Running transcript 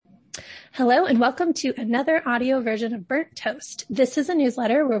Hello and welcome to another audio version of Burnt Toast. This is a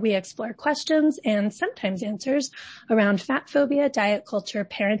newsletter where we explore questions and sometimes answers around fat phobia, diet culture,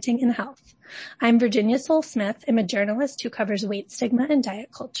 parenting, and health. I'm Virginia Soule-Smith. I'm a journalist who covers weight stigma and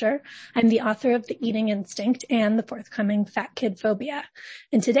diet culture. I'm the author of The Eating Instinct and the forthcoming Fat Kid Phobia.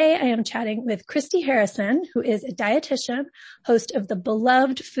 And today I am chatting with Christy Harrison, who is a dietitian, host of the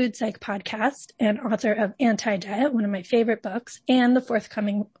beloved Food Psych podcast, and author of Anti-Diet, one of my favorite books, and the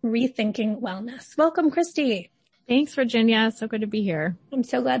forthcoming Rethinking Wellness. Welcome, Christy. Thanks, Virginia. So good to be here. I'm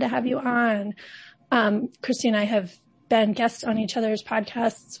so glad to have you on. Christy and I have been guests on each other's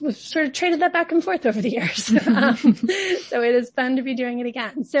podcasts. We've sort of traded that back and forth over the years. So it is fun to be doing it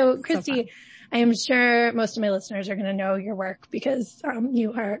again. So Christy, I am sure most of my listeners are going to know your work because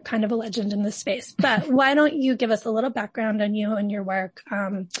you are kind of a legend in this space. But why don't you give us a little background on you and your work?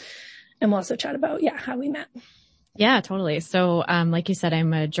 And we'll also chat about, how we met. Yeah, totally. So, like you said,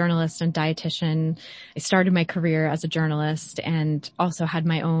 I'm a journalist and dietitian. I started my career as a journalist and also had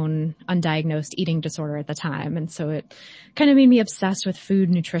my own undiagnosed eating disorder at the time. And so it kind of made me obsessed with food,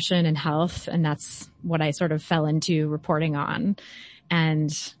 nutrition, and health. And that's what I sort of fell into reporting on. And,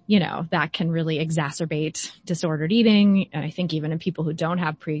 that can really exacerbate disordered eating. And I think even in people who don't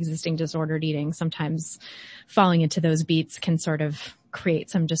have pre-existing disordered eating, sometimes falling into those beats can sort of create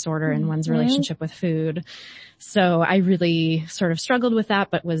some disorder in one's relationship with food. So I really sort of struggled with that,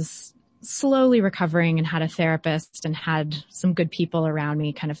 but was slowly recovering and had a therapist and had some good people around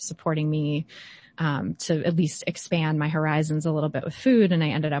me kind of supporting me to at least expand my horizons a little bit with food. And I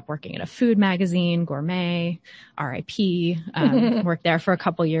ended up working at a food magazine, Gourmet, RIP, worked there for a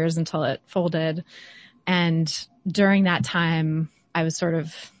couple years until it folded. And during that time, I was sort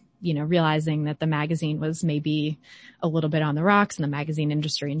of, realizing that the magazine was maybe a little bit on the rocks and the magazine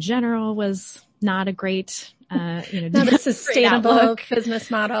industry in general was not a great, not a sustainable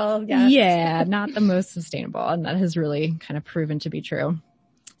business model. Yes. Yeah, not the most sustainable. And that has really kind of proven to be true.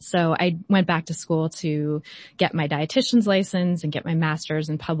 So I went back to school to get my dietitian's license and get my master's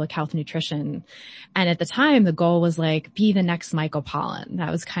in public health nutrition. And at the time, the goal was be the next Michael Pollan. That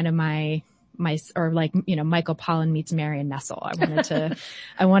was kind of Michael Pollan meets Marion Nestle.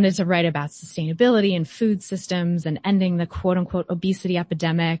 I wanted to write about sustainability and food systems and ending the quote unquote obesity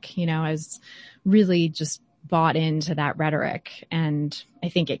epidemic. I was really just bought into that rhetoric. And I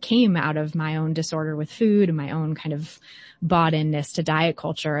think it came out of my own disorder with food and my own kind of bought inness to diet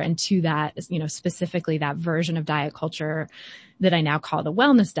culture and to that, specifically that version of diet culture that I now call the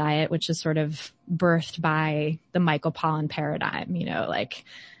wellness diet, which is sort of birthed by the Michael Pollan paradigm,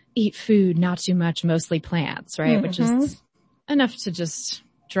 eat food, not too much, mostly plants, right? Mm-hmm. Which is enough to just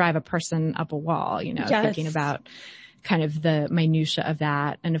drive a person up a wall, Yes. Thinking about kind of the minutia of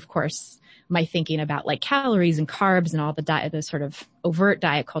that. And of course, my thinking about calories and carbs and all the sort of overt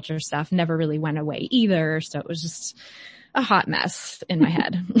diet culture stuff never really went away either. So it was just a hot mess in my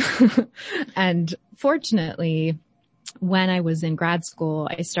head. And fortunately, when I was in grad school,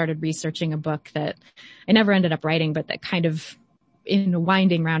 I started researching a book that I never ended up writing, but that kind of in a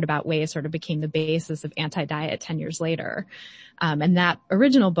winding roundabout way sort of became the basis of Anti-Diet 10 years later. And that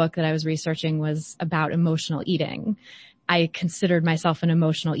original book that I was researching was about emotional eating. I considered myself an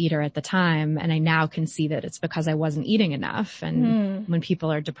emotional eater at the time, and I now can see that it's because I wasn't eating enough. And when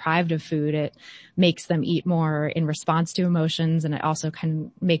people are deprived of food, it makes them eat more in response to emotions, and it also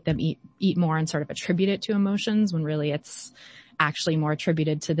can make them eat more and sort of attribute it to emotions when really it's actually more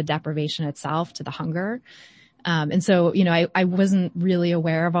attributed to the deprivation itself, to the hunger. And so, I wasn't really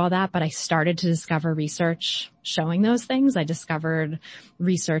aware of all that, but I started to discover research showing those things. I discovered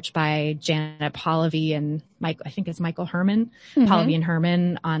research by Janet Polivy and I think it's Michael Herman, Polivy and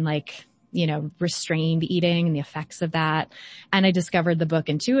Herman on restrained eating and the effects of that. And I discovered the book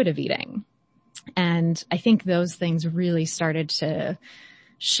Intuitive Eating. And I think those things really started to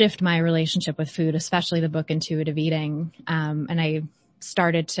shift my relationship with food, especially the book Intuitive Eating. And I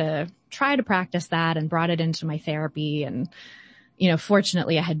started to try to practice that and brought it into my therapy. And,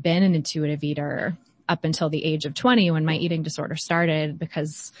 fortunately I had been an intuitive eater up until the age of 20 when my eating disorder started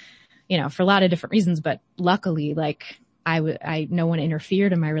because, for a lot of different reasons, but luckily, no one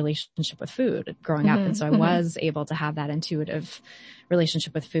interfered in my relationship with food growing up. And so I was able to have that intuitive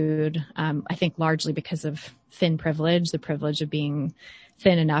relationship with food. I think largely because of thin privilege, the privilege of being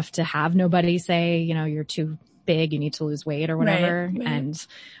thin enough to have nobody say, you're too big, you need to lose weight or whatever. Right. And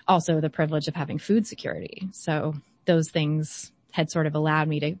also the privilege of having food security. So those things had sort of allowed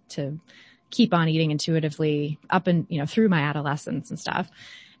me to keep on eating intuitively up and, through my adolescence and stuff.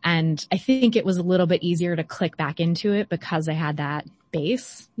 And I think it was a little bit easier to click back into it because I had that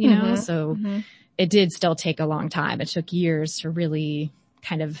base, so it did still take a long time. It took years to really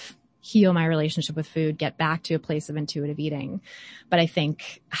kind of heal my relationship with food, get back to a place of intuitive eating. But I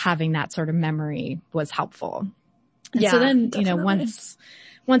think having that sort of memory was helpful. And so then, definitely.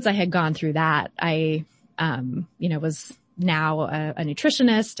 once I had gone through that, I, was now a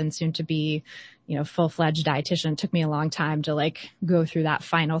nutritionist and soon to be, full-fledged dietitian. It took me a long time to like go through that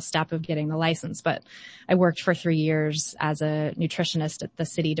final step of getting the license, but I worked for 3 years as a nutritionist at the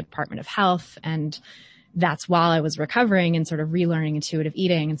city Department of Health. And that's while I was recovering and sort of relearning intuitive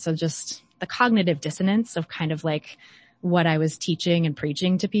eating. And so just the cognitive dissonance of kind of like what I was teaching and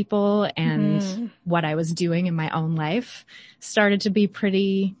preaching to people and what I was doing in my own life started to be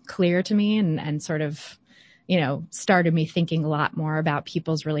pretty clear to me and sort of, started me thinking a lot more about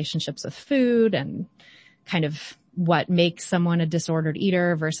people's relationships with food and kind of what makes someone a disordered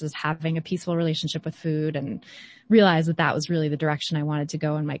eater versus having a peaceful relationship with food, and realized that that was really the direction I wanted to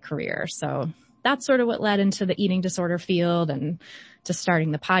go in my career. So that's sort of what led into the eating disorder field and to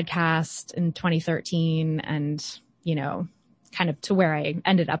starting the podcast in 2013 and, kind of to where I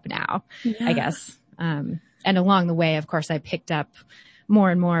ended up now, I guess. And along the way, of course, I picked up more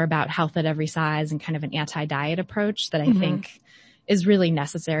and more about health at every size and kind of an anti-diet approach that I think is really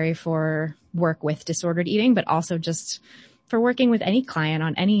necessary for work with disordered eating, but also just for working with any client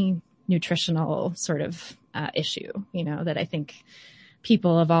on any nutritional sort of issue, that I think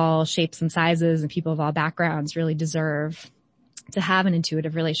people of all shapes and sizes and people of all backgrounds really deserve to have an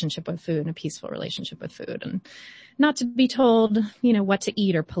intuitive relationship with food and a peaceful relationship with food, and not to be told, what to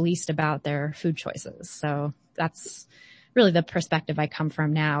eat or policed about their food choices. So that's really the perspective I come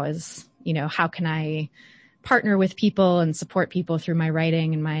from now is, how can I partner with people and support people through my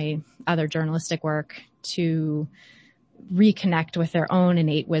writing and my other journalistic work to reconnect with their own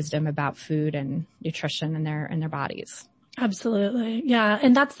innate wisdom about food and nutrition and their bodies. Absolutely. Yeah.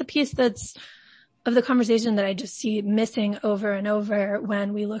 And that's the piece of the conversation that I just see missing over and over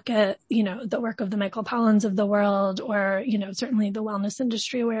when we look at, the work of the Michael Pollans of the world or, certainly the wellness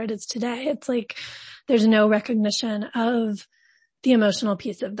industry where it is today. It's like there's no recognition of the emotional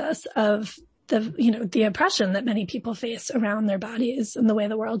piece of this, of the oppression that many people face around their bodies and the way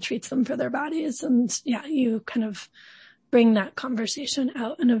the world treats them for their bodies. And yeah, you kind of bring that conversation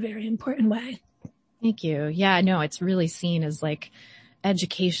out in a very important way. Thank you. Yeah, no, it's really seen as like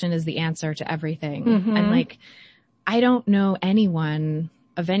education is the answer to everything. And like, I don't know anyone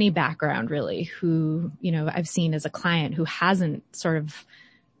of any background really who, I've seen as a client who hasn't sort of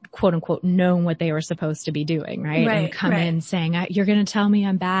quote unquote known what they were supposed to be doing. Right. And come in saying, you're going to tell me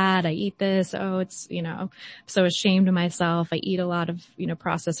I'm bad. I eat this. Oh, it's, so ashamed of myself. I eat a lot of,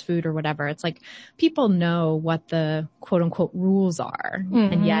 processed food or whatever. It's like people know what the quote unquote rules are.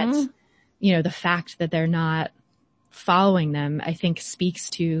 And yet, the fact that they're not following them, I think speaks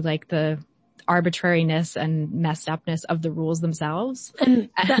to like the arbitrariness and messed upness of the rules themselves and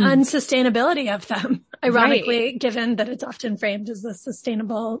the unsustainability of them, ironically, given that it's often framed as a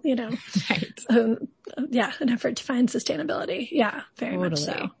sustainable, an effort to find sustainability. Yeah, very much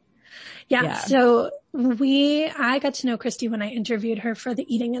so. Yeah. So I got to know Christy when I interviewed her for The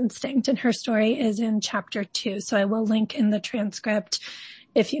Eating Instinct, and her story is in chapter 2. So I will link in the transcript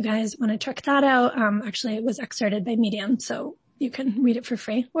if you guys want to check that out. Actually, it was excerpted by Medium, so you can read it for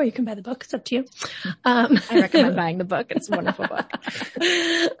free, or you can buy the book. It's up to you. I recommend buying the book. It's a wonderful book.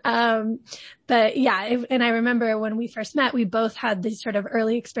 But yeah, and I remember when we first met, we both had these sort of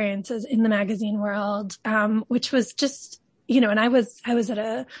early experiences in the magazine world, which was just, and I was at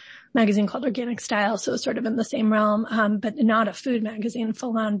a magazine called Organic Style, so it was sort of in the same realm, but not a food magazine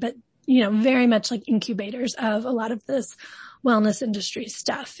full on, but, very much like incubators of a lot of this wellness industry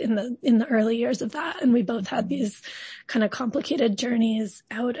stuff in the early years of that. And we both had these kind of complicated journeys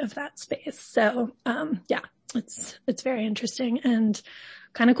out of that space. So, it's very interesting and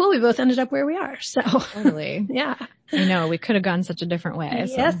kind of cool. We both ended up where we are. So totally. Yeah. I know we could have gone such a different way.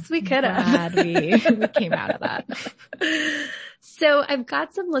 So yes, we could have. Glad we came out of that. So I've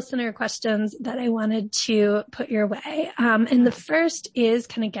got some listener questions that I wanted to put your way. And the first is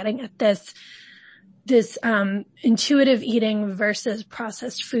kind of getting at this intuitive eating versus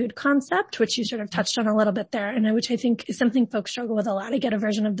processed food concept, which you sort of touched on a little bit there, and which I think is something folks struggle with a lot. I get a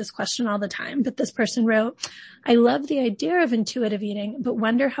version of this question all the time, but this person wrote, I love the idea of intuitive eating, but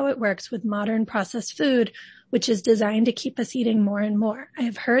wonder how it works with modern processed food, which is designed to keep us eating more and more. I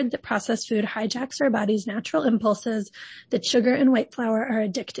have heard that processed food hijacks our body's natural impulses, that sugar and white flour are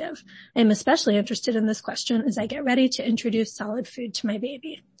addictive. I am especially interested in this question as I get ready to introduce solid food to my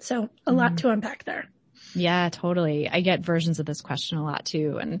baby. So a lot to unpack there. Yeah, totally. I get versions of this question a lot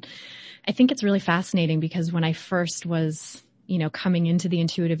too. And I think it's really fascinating because when I first was, coming into the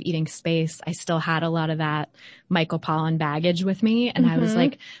intuitive eating space, I still had a lot of that Michael Pollan baggage with me. And I was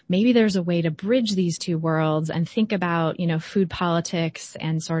like, maybe there's a way to bridge these two worlds and think about, food politics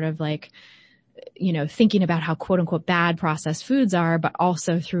and sort of like, thinking about how quote unquote bad processed foods are, but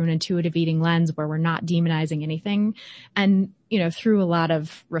also through an intuitive eating lens where we're not demonizing anything. And, through a lot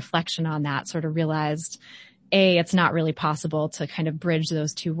of reflection on that, sort of realized, it's not really possible to kind of bridge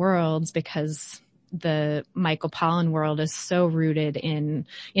those two worlds because the Michael Pollan world is so rooted in,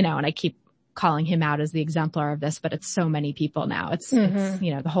 and I keep calling him out as the exemplar of this, but it's so many people now. It's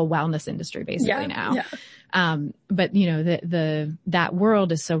the whole wellness industry basically now. Yeah. But that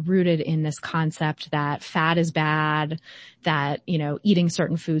world is so rooted in this concept that fat is bad, that, eating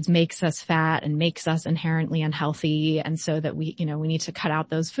certain foods makes us fat and makes us inherently unhealthy. And so that we need to cut out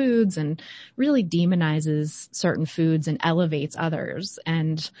those foods, and really demonizes certain foods and elevates others.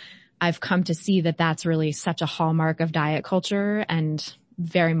 And I've come to see that that's really such a hallmark of diet culture, and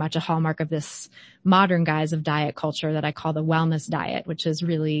very much a hallmark of this modern guise of diet culture that I call the wellness diet, which is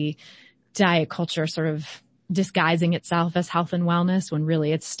really diet culture sort of disguising itself as health and wellness when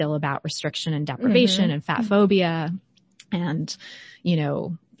really it's still about restriction and deprivation and fat phobia and,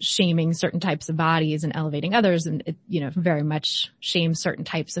 shaming certain types of bodies and elevating others. And it, very much shames certain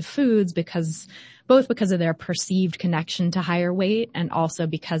types of foods both because of their perceived connection to higher weight, and also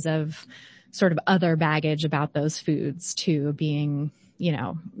because of sort of other baggage about those foods too, being,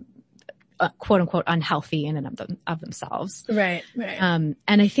 quote unquote unhealthy in and of themselves. Right. And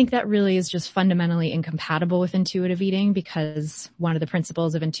I think that really is just fundamentally incompatible with intuitive eating, because one of the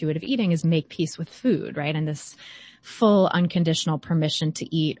principles of intuitive eating is make peace with food, right? And this full unconditional permission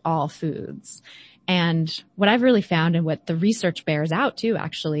to eat all foods. And what I've really found, and what the research bears out too,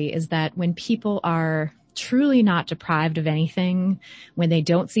 actually, is that when people are truly not deprived of anything, when they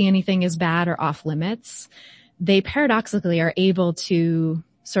don't see anything as bad or off limits, they paradoxically are able to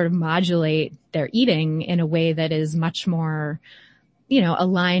sort of modulate their eating in a way that is much more,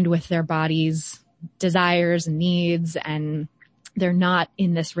 aligned with their body's desires and needs, and they're not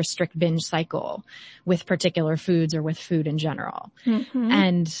in this restrict binge cycle with particular foods or with food in general.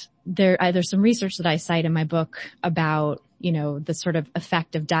 And there's some research that I cite in my book about, the sort of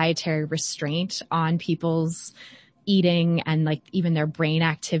effect of dietary restraint on people's eating and like even their brain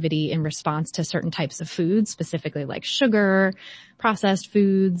activity in response to certain types of foods, specifically like sugar, processed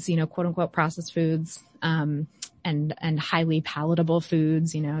foods, quote unquote processed foods, and highly palatable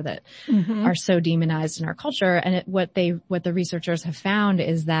foods, that are so demonized in our culture. And what the researchers have found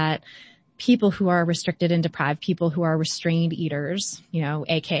is that people who are restricted and deprived, people who are restrained eaters,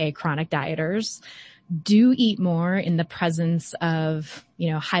 AKA chronic dieters, do eat more in the presence of,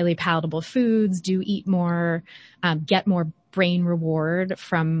 highly palatable foods, do eat more, get more brain reward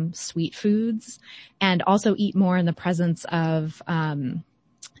from sweet foods, and also eat more in the presence of,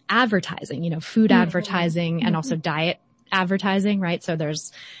 advertising, food advertising and also diet advertising, right? So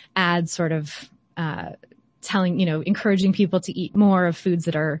there's ads sort of, encouraging people to eat more of foods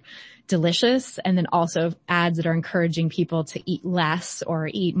that are delicious, and then also ads that are encouraging people to eat less or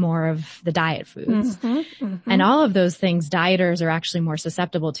eat more of the diet foods. And all of those things dieters are actually more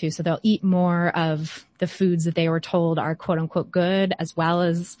susceptible to. So they'll eat more of the foods that they were told are quote unquote good, as well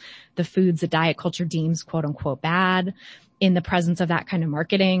as the foods that diet culture deems quote unquote bad. In the presence of that kind of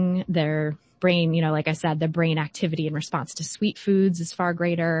marketing, their brain, like I said, the brain activity in response to sweet foods is far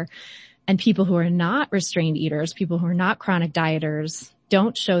greater. And people who are not restrained eaters, people who are not chronic dieters,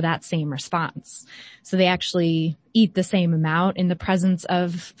 don't show that same response. So they actually eat the same amount in the presence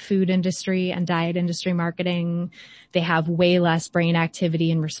of food industry and diet industry marketing. They have way less brain activity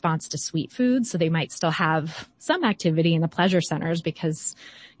in response to sweet foods. So they might still have some activity in the pleasure centers because,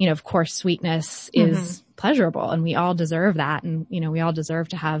 of course, sweetness is pleasurable and we all deserve that. And, we all deserve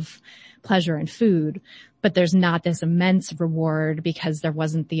to have pleasure in food, but there's not this immense reward because there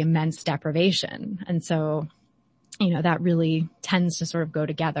wasn't the immense deprivation. And so, that really tends to sort of go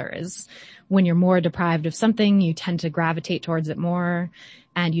together, is when you're more deprived of something, you tend to gravitate towards it more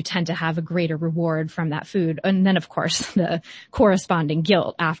and you tend to have a greater reward from that food. And then of course the corresponding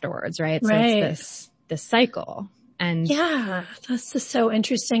guilt afterwards, right? So it's this cycle. And yeah, that's just so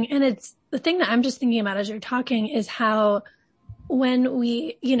interesting. And it's the thing that I'm just thinking about as you're talking is how when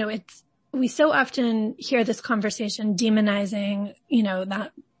we, we so often hear this conversation demonizing,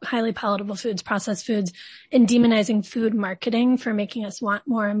 that highly palatable foods, processed foods, and demonizing food marketing for making us want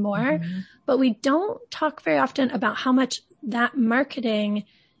more and more. But we don't talk very often about how much that marketing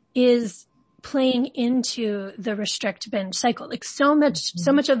is playing into the restrict binge cycle. Like so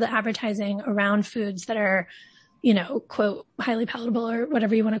much of the advertising around foods that are quote, highly palatable or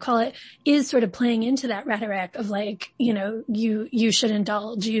whatever you want to call it, is sort of playing into that rhetoric of like, you should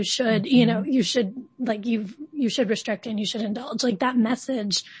indulge, you should, you should restrict and you should indulge. Like that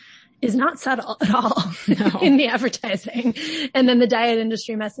message is not subtle at all in the advertising. And then the diet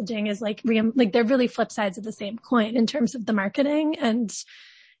industry messaging is like they're really flip sides of the same coin in terms of the marketing. And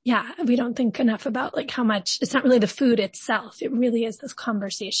yeah, we don't think enough about like how much it's not really the food itself. It really is this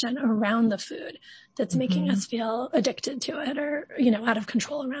conversation around the food that's making us feel addicted to it or, out of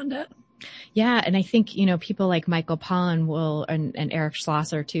control around it. Yeah. And I think, people like Michael Pollan and Eric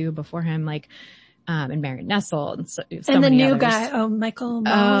Schlosser too before him, like, and Mary Nessel and so and the new others. Guy, Michael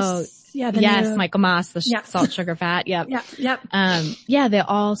Moss. Michael Moss, the salt, sugar, fat. Yep. Yep. They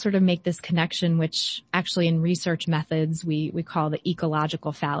all sort of make this connection, which actually in research methods, we call the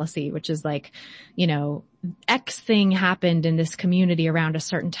ecological fallacy, which is like, X thing happened in this community around a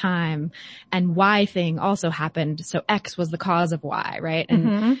certain time and Y thing also happened. So X was the cause of Y, right?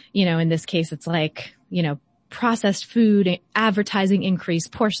 And, in this case, it's like, processed food, advertising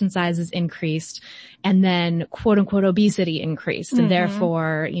increased, portion sizes increased, and then quote unquote obesity increased. And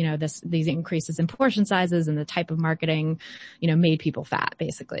therefore, these increases in portion sizes and the type of marketing, made people fat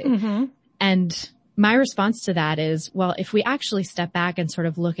basically. And my response to that is, well, if we actually step back and sort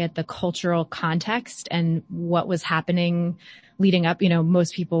of look at the cultural context and what was happening leading up,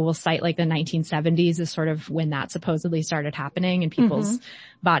 most people will cite like the 1970s as sort of when that supposedly started happening and people's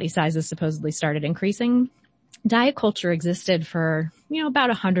body sizes supposedly started increasing. Diet culture existed for, about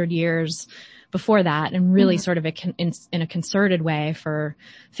 100 years before that and really sort of in a concerted way for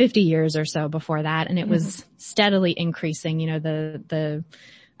 50 years or so before that. And it was steadily increasing, the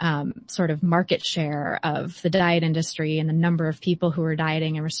sort of market share of the diet industry and the number of people who were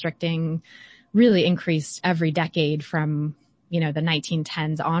dieting and restricting really increased every decade from, the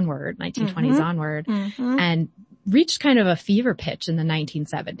 1910s onward, 1920s onward. And reached kind of a fever pitch in the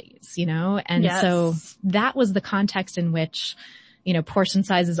 1970s, and so that was the context in which, portion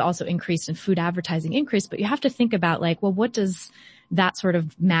sizes also increased and food advertising increased. But you have to think about like, well, what does that sort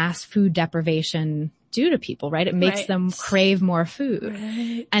of mass food deprivation do to people, right? It makes them crave more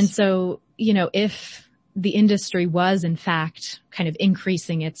food. And so, if the industry was in fact kind of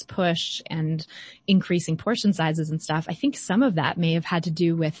increasing its push and increasing portion sizes and stuff, I think some of that may have had to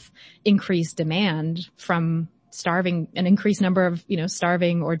do with increased demand from starving, an increased number of,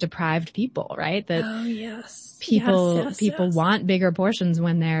 starving or deprived people, right? That people want bigger portions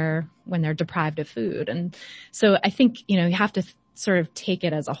when they're deprived of food. And so I think, you have to sort of take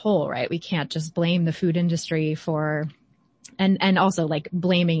it as a whole, right? We can't just blame the food industry for, and also like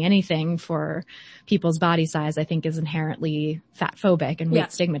blaming anything for people's body size, I think is inherently fat phobic and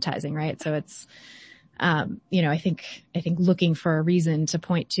weight stigmatizing, right? So it's, I think looking for a reason to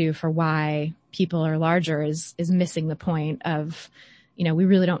point to for why people are larger is missing the point of, we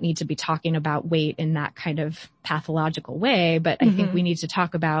really don't need to be talking about weight in that kind of pathological way, but I think we need to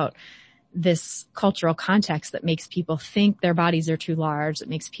talk about this cultural context that makes people think their bodies are too large, that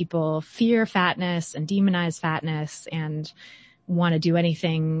makes people fear fatness and demonize fatness and want to do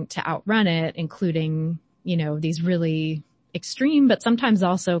anything to outrun it, including, these really extreme, but sometimes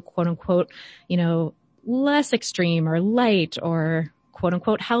also quote unquote, less extreme or light or quote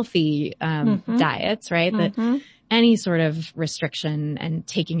unquote healthy, diets, right? That any sort of restriction and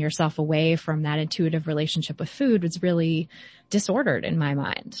taking yourself away from that intuitive relationship with food is really disordered in my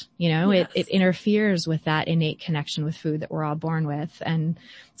mind. It interferes with that innate connection with food that we're all born with and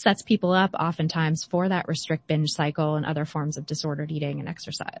sets people up oftentimes for that restrict binge cycle and other forms of disordered eating and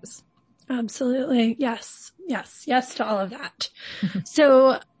exercise. Absolutely. Yes to all of that.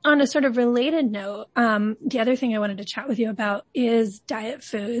 So on a sort of related note, the other thing I wanted to chat with you about is diet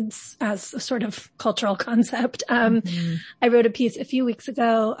foods as a sort of cultural concept. I wrote a piece a few weeks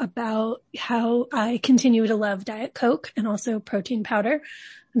ago about how I continue to love Diet Coke and also protein powder.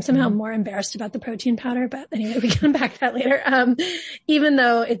 I'm somehow more embarrassed about the protein powder, but anyway, we can unpack that later. Even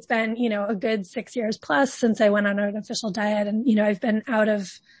though it's been, a good 6 years plus since I went on an official diet and, I've been out of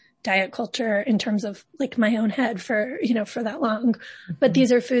diet culture in terms of like my own head for that long. But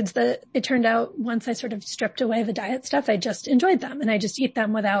these are foods that it turned out once I sort of stripped away the diet stuff, I just enjoyed them and I just eat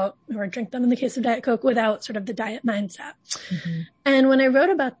them without, or drink them in the case of Diet Coke, without sort of the diet mindset. And when I wrote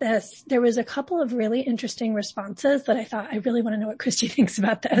about this, there was a couple of really interesting responses that I thought, I really want to know what Christy thinks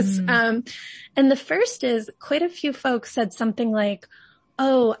about this. And the first is quite a few folks said something like,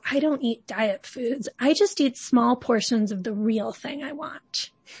 oh, I don't eat diet foods. I just eat small portions of the real thing I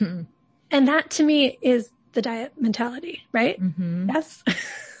want. And that to me is the diet mentality, right? Yes.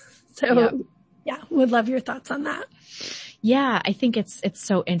 So would love your thoughts on that. Yeah. I think it's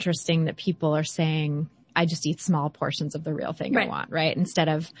so interesting that people are saying, I just eat small portions of the real thing Right. I want, right? Instead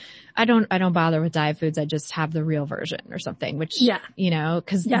of, I don't bother with diet foods. I just have the real version or something, which,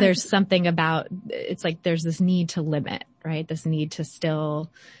 cause there's something about, it's like there's this need to limit, right? This need to still,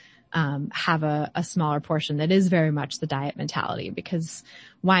 have a smaller portion that is very much the diet mentality, because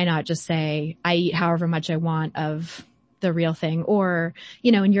why not just say, I eat however much I want of the real thing? Or,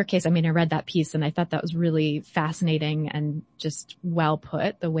 in your case, I mean, I read that piece and I thought that was really fascinating and just well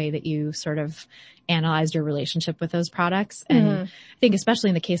put, the way that you sort of analyzed your relationship with those products. And I think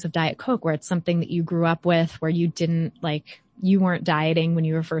especially in the case of Diet Coke, where it's something that you grew up with, where you didn't you weren't dieting when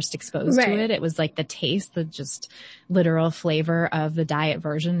you were first exposed to it. It was like the taste, the just literal flavor of the diet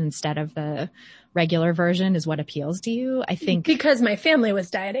version instead of the regular version is what appeals to you. I think because my family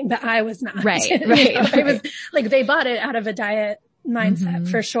was dieting, but I was not. Right. I was like, they bought it out of a diet mindset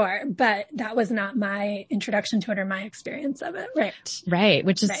for sure, but that was not my introduction to it or my experience of it. Right.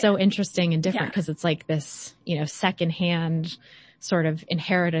 Which is so interesting and different, because it's like this, secondhand sort of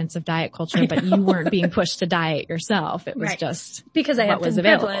inheritance of diet culture, but you weren't being pushed to diet yourself. It was just because I had was thin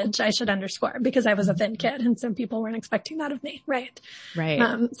available. privilege, I should underscore, because I was a thin kid and some people weren't expecting that of me. Right.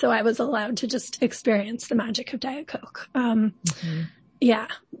 So I was allowed to just experience the magic of Diet Coke. But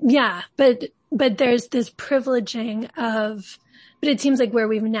there's this privileging of, but it seems like where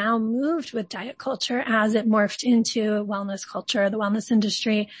we've now moved with diet culture as it morphed into wellness culture, the wellness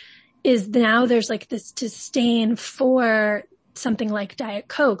industry, is now there's like this disdain for something like Diet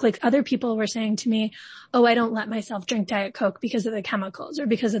Coke. Like other people were saying to me, oh, I don't let myself drink Diet Coke because of the chemicals or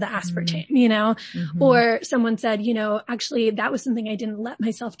because of the aspartame, or someone said, actually that was something I didn't let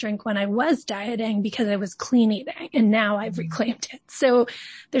myself drink when I was dieting because I was clean eating and now I've reclaimed it. So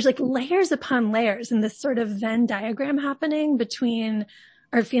there's like layers upon layers in this sort of Venn diagram happening between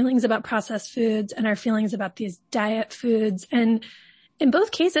our feelings about processed foods and our feelings about these diet foods. And in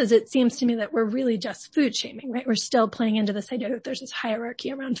both cases, it seems to me that we're really just food shaming, right? We're still playing into this idea that there's this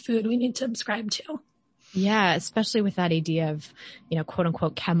hierarchy around food we need to subscribe to. Yeah, especially with that idea of, quote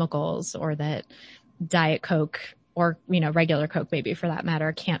unquote chemicals, or that Diet Coke or, regular Coke maybe for that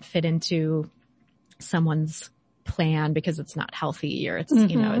matter can't fit into someone's plan because it's not healthy, or it's,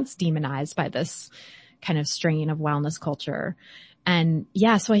 it's demonized by this kind of strain of wellness culture. And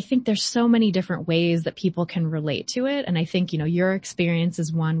so I think there's so many different ways that people can relate to it. And I think, your experience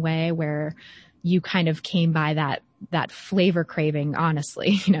is one way where you kind of came by that flavor craving,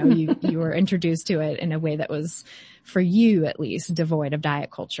 honestly. You were introduced to it in a way that was, for you at least, devoid of diet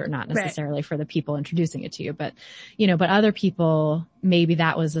culture, not necessarily for the people introducing it to you, but other people, maybe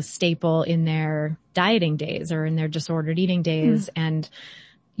that was a staple in their dieting days or in their disordered eating days. And,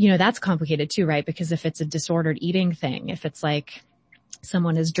 that's complicated too, right? Because if it's a disordered eating thing, if it's like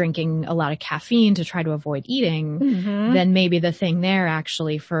someone is drinking a lot of caffeine to try to avoid eating, then maybe the thing there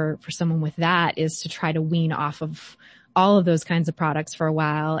actually for someone with that is to try to wean off of all of those kinds of products for a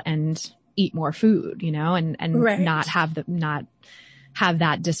while and eat more food, and not have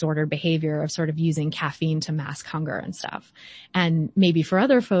that disordered behavior of sort of using caffeine to mask hunger and stuff. And maybe for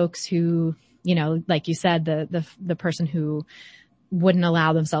other folks who, like you said, the person who wouldn't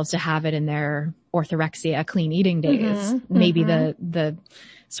allow themselves to have it in their orthorexia clean eating days. Maybe the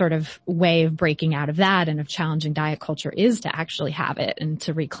sort of way of breaking out of that and of challenging diet culture is to actually have it and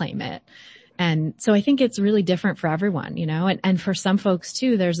to reclaim it. And so I think it's really different for everyone, and for some folks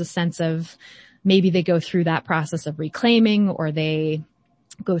too, there's a sense of maybe they go through that process of reclaiming, or they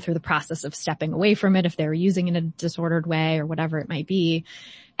go through the process of stepping away from it if they're using it in a disordered way or whatever it might be.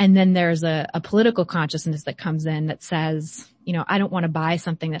 And then there's a political consciousness that comes in that says, I don't want to buy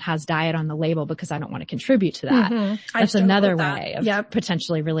something that has diet on the label because I don't want to contribute to that. That's another way of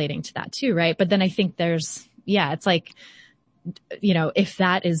potentially relating to that too, right? But then I think there's, it's like, if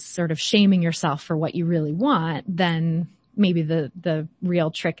that is sort of shaming yourself for what you really want, then maybe the real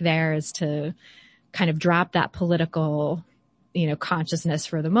trick there is to kind of drop that political consciousness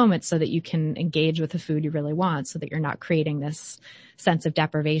for the moment so that you can engage with the food you really want, so that you're not creating this sense of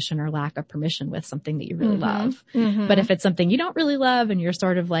deprivation or lack of permission with something that you really love. But if it's something you don't really love and you're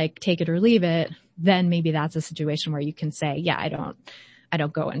sort of like take it or leave it, then maybe that's a situation where you can say, I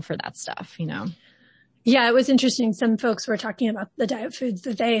don't go in for that stuff, Yeah, it was interesting. Some folks were talking about the diet foods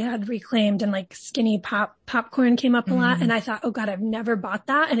that they had reclaimed, and like skinny popcorn came up a lot. And I thought, oh God, I've never bought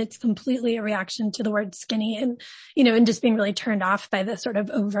that. And it's completely a reaction to the word skinny and, and just being really turned off by the sort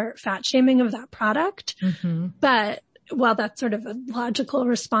of overt fat shaming of that product. But while that's sort of a logical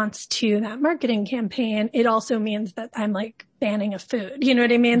response to that marketing campaign, it also means that I'm like banning a food. You know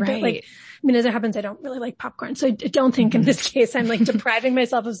what I mean? Right. But as it happens, I don't really like popcorn. So I don't think in this case I'm like depriving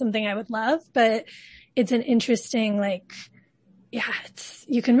myself of something I would love, but it's an interesting, yeah,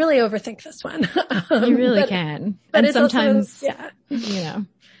 you can really overthink this one. You really can. But and sometimes, also,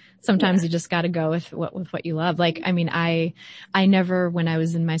 sometimes you just got to go with what you love. Like, I mean, I never, when I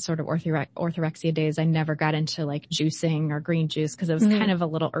was in my sort of orthorexia days, I never got into like juicing or green juice because it was kind of a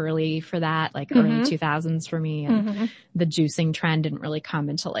little early for that, like early 2000s for me. And the juicing trend didn't really come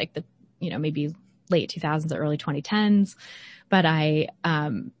until like the, maybe late 2000s or early 2010s. But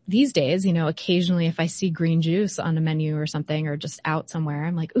these days, occasionally if I see green juice on a menu or something or just out somewhere,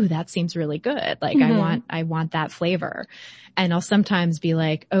 I'm like, ooh, that seems really good. Like I want that flavor. And I'll sometimes be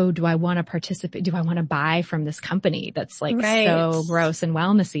like, oh, do I want to participate? Do I want to buy from this company that's like so gross and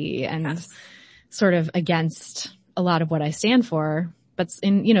wellnessy and sort of against a lot of what I stand for? But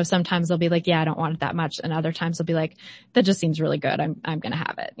sometimes they'll be like, yeah, I don't want it that much. And other times they'll be like, that just seems really good. I'm going to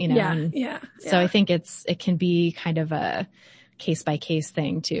have it, So I think it can be kind of a case by case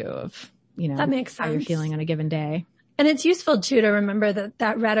thing too of, that makes sense. How you're feeling on a given day. And it's useful too to remember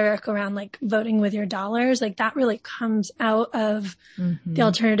that rhetoric around like voting with your dollars, like that really comes out of the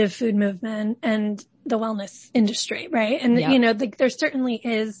alternative food movement and the wellness industry, right? And like there certainly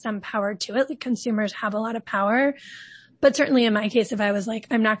is some power to it. Like consumers have a lot of power. But certainly in my case, if I was like,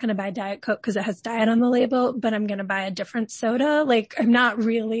 I'm not going to buy Diet Coke because it has diet on the label, but I'm going to buy a different soda, like I'm not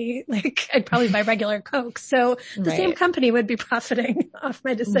really like, I'd probably buy regular Coke. So the same company would be profiting off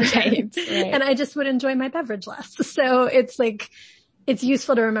my decision. Right. And I just would enjoy my beverage less. So it's like, it's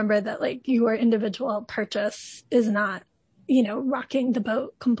useful to remember that like your individual purchase is not, rocking the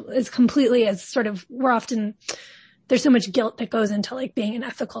boat as completely as sort of there's so much guilt that goes into like being an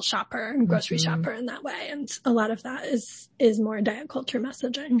ethical shopper and grocery shopper in that way. And a lot of that is more diet culture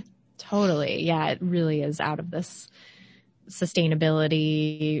messaging. Totally. Yeah. It really is out of this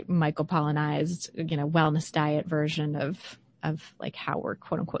sustainability, mycopollinized, wellness diet version of like how we're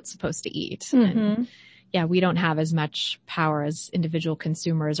quote unquote supposed to eat. And we don't have as much power as individual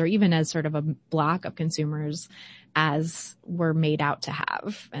consumers or even as sort of a block of consumers as we're made out to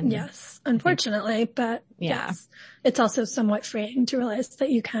have. And yes, unfortunately, but yes, it's also somewhat freeing to realize that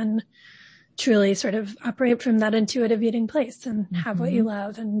you can truly sort of operate from that intuitive eating place and have what you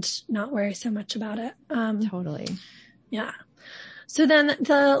love and not worry so much about it. Totally. Yeah. So then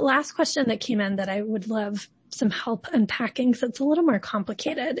the last question that came in that I would love some help unpacking, because it's a little more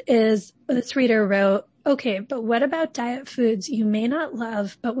complicated, is this reader wrote, okay, but what about diet foods you may not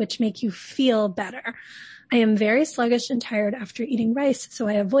love, but which make you feel better? I am very sluggish and tired after eating rice, so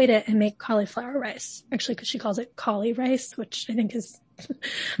I avoid it and make cauliflower rice. Actually, because she calls it cauli rice, which I think is,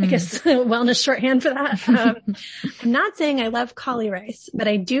 I guess, wellness shorthand for that. I'm not saying I love cauli rice, but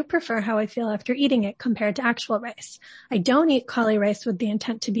I do prefer how I feel after eating it compared to actual rice. I don't eat cauli rice with the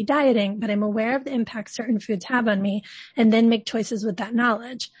intent to be dieting, but I'm aware of the impact certain foods have on me and then make choices with that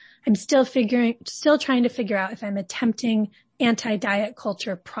knowledge. I'm still trying to figure out if I'm attempting anti-diet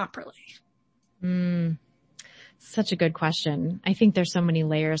culture properly. Such a good question. I think there's so many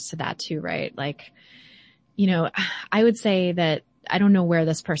layers to that too, right? Like, I would say that I don't know where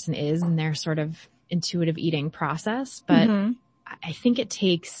this person is in their sort of intuitive eating process, but I think it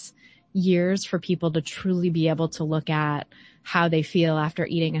takes years for people to truly be able to look at how they feel after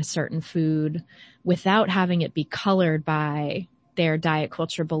eating a certain food without having it be colored by their diet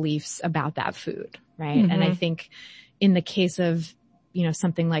culture beliefs about that food, right? And I think in the case of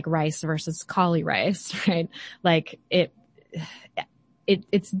something like rice versus cauli rice, right? Like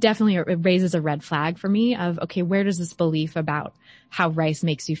it's definitely, it raises a red flag for me of, okay, where does this belief about how rice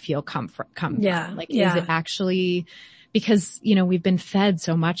makes you feel come from? Like, is it actually, because, we've been fed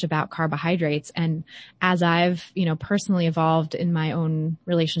so much about carbohydrates, and as I've, personally evolved in my own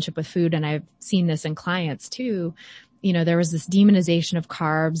relationship with food, and I've seen this in clients too, there was this demonization of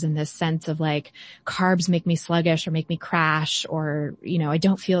carbs and this sense of like carbs make me sluggish or make me crash or, I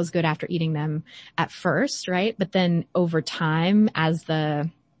don't feel as good after eating them at first, right? But then over time, as the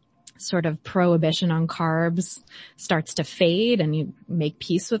sort of prohibition on carbs starts to fade and you make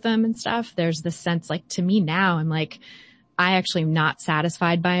peace with them and stuff, there's this sense like, to me now, I'm like, I actually am not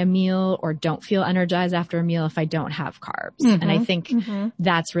satisfied by a meal or don't feel energized after a meal if I don't have carbs. And I think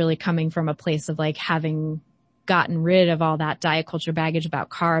that's really coming from a place of like having gotten rid of all that diet culture baggage about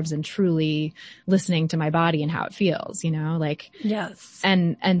carbs and truly listening to my body and how it feels, like, yes.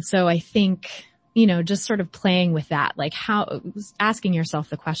 And so I think, just sort of playing with that, like asking yourself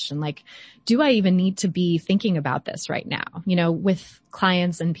the question, like, do I even need to be thinking about this right now? With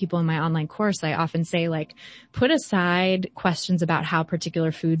clients and people in my online course, I often say like, put aside questions about how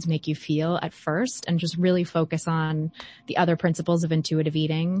particular foods make you feel at first and just really focus on the other principles of intuitive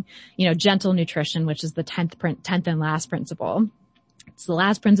eating, gentle nutrition, which is the 10th and last principle. It's the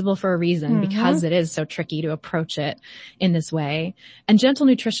last principle for a reason because it is so tricky to approach it in this way. And gentle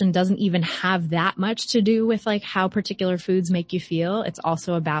nutrition doesn't even have that much to do with like how particular foods make you feel. It's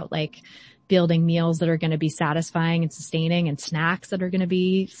also about like building meals that are going to be satisfying and sustaining and snacks that are going to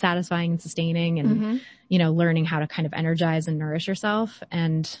be satisfying and sustaining and, you know, learning how to kind of energize and nourish yourself.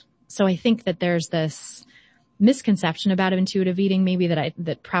 And so I think that there's this misconception about intuitive eating maybe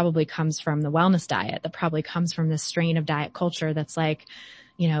that probably comes from the wellness diet, that probably comes from this strain of diet culture that's like,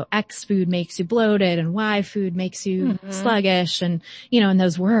 you know, X food makes you bloated and Y food makes you sluggish. And, you know, and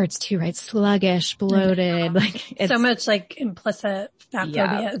those words too, right? Sluggish, bloated, like it's so much like implicit fat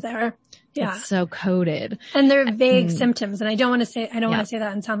phobia there. Yeah. It's so coded. And they're vague symptoms. And I don't want to say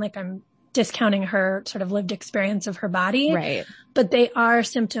that and sound like I'm discounting her sort of lived experience of her body. Right. But they are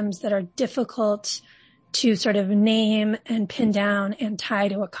symptoms that are difficult to sort of name and pin down and tie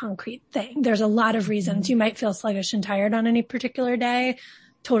to a concrete thing. There's a lot of reasons you might feel sluggish and tired on any particular day,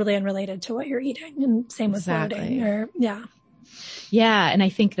 totally unrelated to what you're eating. And same with bloating or Yeah. And I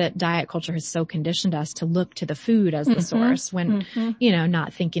think that diet culture has so conditioned us to look to the food as the source when, you know,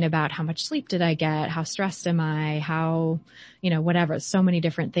 not thinking about how much sleep did I get? How stressed am I? How, you know, whatever. So many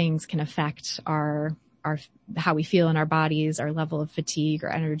different things can affect our, how we feel in our bodies, our level of fatigue or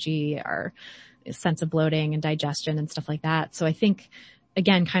energy, our sense of bloating and digestion and stuff like that. So I think,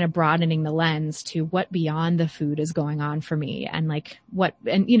 again, kind of broadening the lens to what beyond the food is going on for me and like what,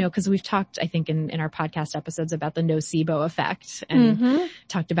 and you know, cause we've talked, I think in our podcast episodes about the nocebo effect and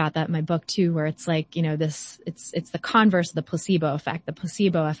talked about that in my book too, where it's like, you know, it's the converse of the placebo effect. The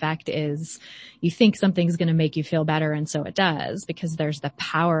placebo effect is you think something's going to make you feel better. And so it does because there's the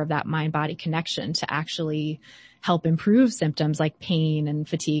power of that mind body connection to actually help improve symptoms like pain and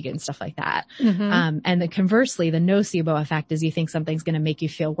fatigue and stuff like that. And then conversely, the nocebo effect is you think something's going to make you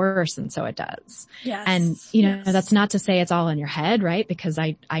feel worse. And so it does. Yes. And, you know, that's not to say it's all in your head, right? Because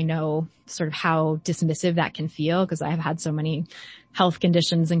I know sort of how dismissive that can feel because I have had so many health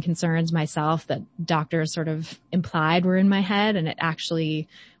conditions and concerns myself that doctors sort of implied were in my head. And it actually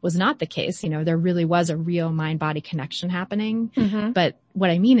was not the case. You know, there really was a real mind body connection happening. But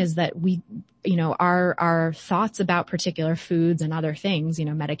what I mean is that we, you know, our thoughts about particular foods and other things, you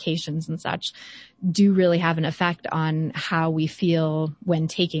know, medications and such do really have an effect on how we feel when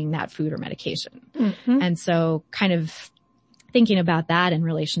taking that food or medication. And so kind of thinking about that in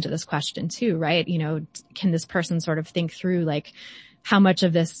relation to this question too, right? You know, can this person sort of think through like how much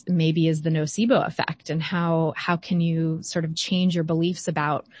of this maybe is the nocebo effect and how can you sort of change your beliefs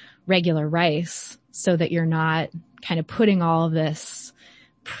about regular rice so that you're not kind of putting all of this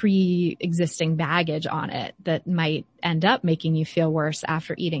pre-existing baggage on it that might end up making you feel worse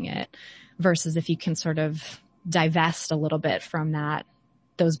after eating it versus if you can sort of divest a little bit from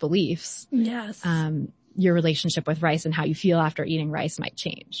those beliefs. Yes. Your relationship with rice and how you feel after eating rice might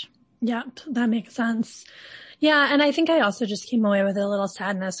change. Yeah, that makes sense. Yeah. And I think I also just came away with a little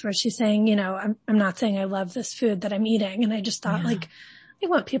sadness where she's saying, you know, I'm not saying I love this food that I'm eating. And I just thought like, I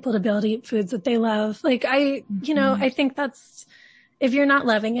want people to be able to eat foods that they love. Like you know, I think if you're not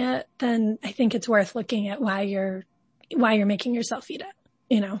loving it, then I think it's worth looking at why you're making yourself eat it.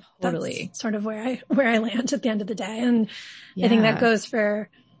 You know, totally. That's sort of where I land at the end of the day. And I think that goes for,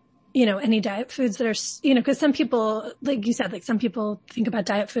 you know, any diet foods that are, you know, cause some people, like you said, like some people think about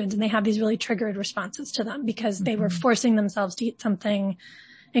diet foods and they have these really triggered responses to them because they were forcing themselves to eat something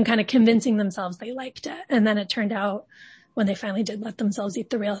and kind of convincing themselves they liked it. And then it turned out when they finally did let themselves eat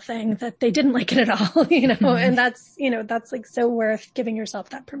the real thing that they didn't like it at all, you know, and that's, you know, that's like so worth giving yourself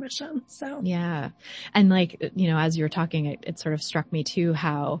that permission. So. Yeah. And like, you know, as you were talking, it sort of struck me too,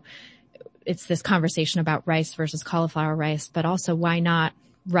 how it's this conversation about rice versus cauliflower rice, but also why not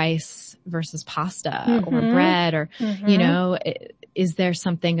rice versus pasta or bread or, you know, is there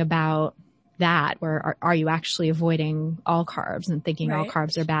something about that where are you actually avoiding all carbs and thinking all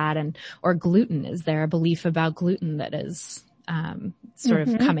carbs are bad or gluten? Is there a belief about gluten that is, sort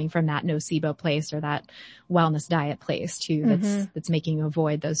of coming from that nocebo place or that wellness diet place too, that's making you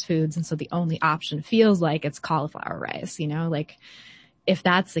avoid those foods. And so the only option feels like it's cauliflower rice, you know, like if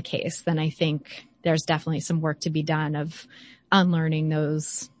that's the case, then I think there's definitely some work to be done of unlearning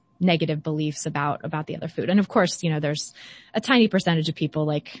those negative beliefs about the other food. And of course, you know, there's a tiny percentage of people,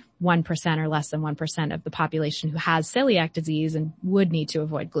 like 1% or less than 1% of the population who has celiac disease and would need to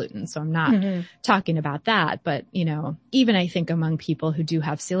avoid gluten. So I'm not talking about that, but you know, even I think among people who do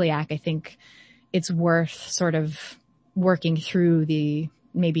have celiac, I think it's worth sort of working through the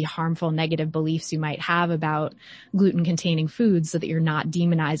maybe harmful negative beliefs you might have about gluten containing foods so that you're not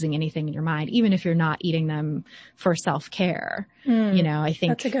demonizing anything in your mind, even if you're not eating them for self-care. You know, I think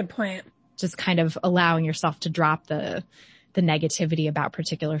that's a good point. Just kind of allowing yourself to drop the the negativity about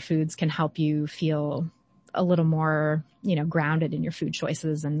particular foods can help you feel a little more, grounded in your food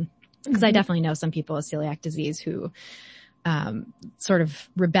choices. And because I definitely know some people with celiac disease who sort of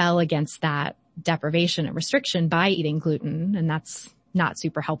rebel against that deprivation and restriction by eating gluten. And that's not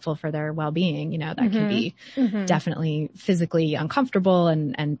super helpful for their well-being. That can be definitely physically uncomfortable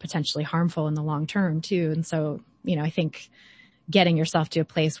and potentially harmful in the long term too. And so, I think getting yourself to a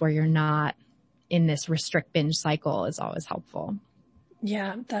place where you're not in this restrict binge cycle is always helpful.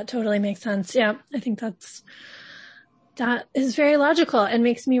 Yeah, that totally makes sense. Yeah, I think that is very logical and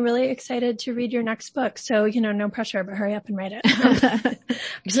makes me really excited to read your next book. So, no pressure, but hurry up and write it.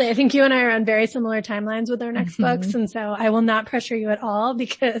 Actually, I think you and I are on very similar timelines with our next books. And so I will not pressure you at all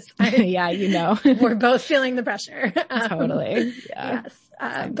because we're both feeling the pressure. Totally. Yeah.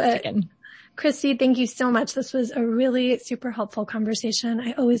 Yes. But Christy, thank you so much. This was a really super helpful conversation.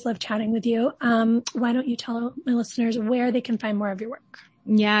 I always love chatting with you. Why don't you tell my listeners where they can find more of your work?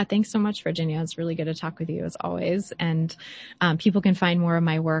 Yeah, thanks so much, Virginia. It's really good to talk with you as always. And people can find more of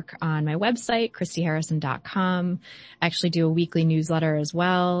my work on my website, christyharrison.com. I actually do a weekly newsletter as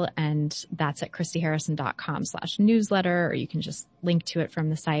well, and that's at christyharrison.com/newsletter, or you can just link to it from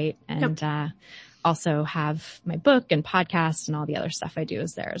the site. And also have my book and podcast and all the other stuff I do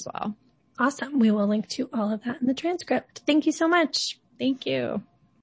is there as well. Awesome. We will link to all of that in the transcript. Thank you so much. Thank you.